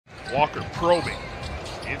Walker probing.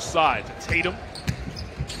 Inside to Tatum.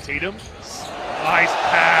 Tatum. Nice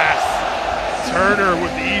pass. Turner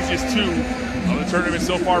with the easiest two of the tournament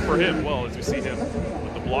so far for him. Well, as we see him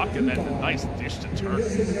with the block and then the nice dish to Turner.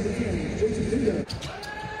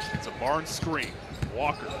 It's a Barnes screen.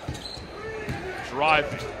 Walker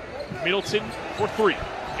driving. Middleton for three.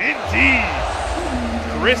 Indeed.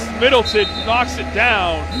 Khris Middleton knocks it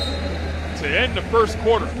down to end the first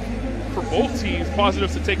quarter. For both teams,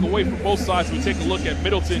 positives to take away from both sides. We take a look at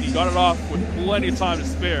Middleton. He got it off with plenty of time to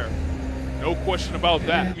spare. No question about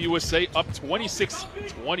that. USA up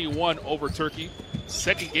 26-21 over Turkey.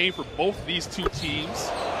 Second game for both these two teams.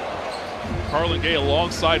 Carlin Gay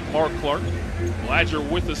alongside Mark Clark. Glad you're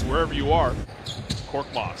with us wherever you are.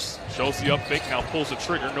 Korkmaz shows the up fake, now pulls the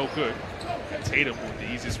trigger, no good. Tatum with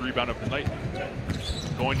the easiest rebound of the night.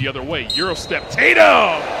 Going the other way, Euro step,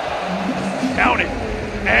 Tatum! Count it,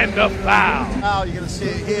 and the foul. Now you're going to see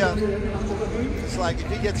it here. It's like if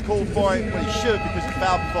he gets called for it, well, he should because he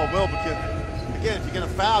fouled before Will, because, again, if you're going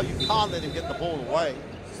to foul, you can't let him get the ball away.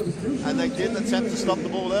 And they didn't attempt to stop the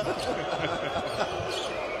ball there.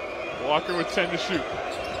 Walker with 10 to shoot.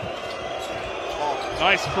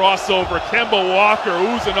 Nice crossover. Kemba Walker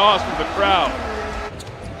oozing off from the crowd.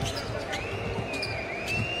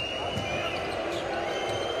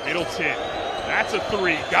 Middleton. That's a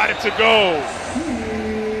three. Got it to go.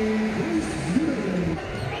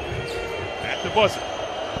 At the buzzer.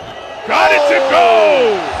 Got it to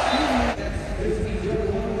go.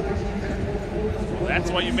 Well, that's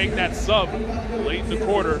why you make that sub late in the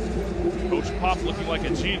quarter. Coach Pop looking like a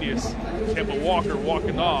genius. Kemba Walker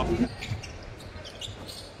walking off.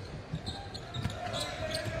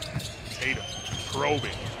 Tatum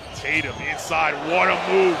probing. Tatum inside. What a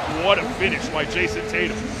move. What a finish by Jayson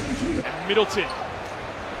Tatum. And Middleton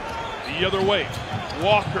the other way.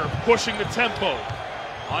 Walker pushing the tempo.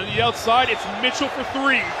 On the outside, it's Mitchell for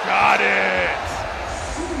three. Got it.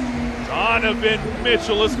 Donovan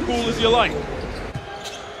Mitchell, as cool as you like.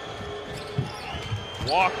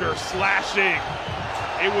 Walker slashing.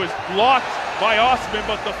 It was blocked by Osman,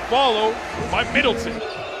 but the follow by Middleton.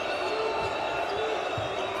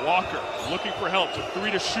 Walker looking for help with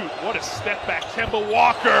three to shoot. What a step back. Kemba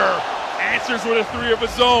Walker answers with a three of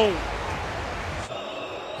his own.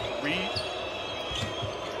 Reed.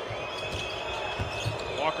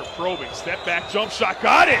 Walker probing. Step back jump shot.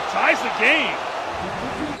 Got it. Ties the game.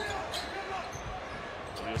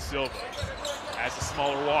 Leo Silva has a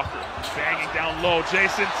smaller Walker. Banging down low.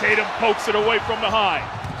 Jayson Tatum pokes it away from behind.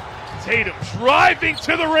 Tatum driving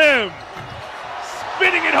to the rim.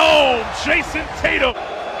 Spinning it home. Jayson Tatum.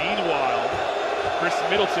 Meanwhile, Khris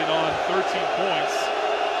Middleton on 13 points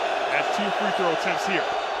has 2 free throw attempts here.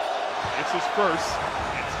 It's his first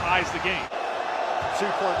and ties the game.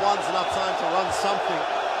 2.1's enough time to run something.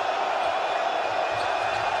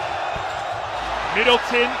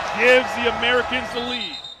 Middleton gives the Americans the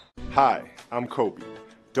lead. Hi, I'm Kobe.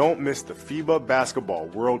 Don't miss the FIBA Basketball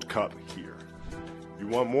World Cup here. You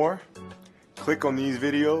want more? Click on these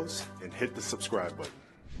videos and hit the subscribe button.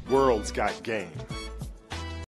 World's got game.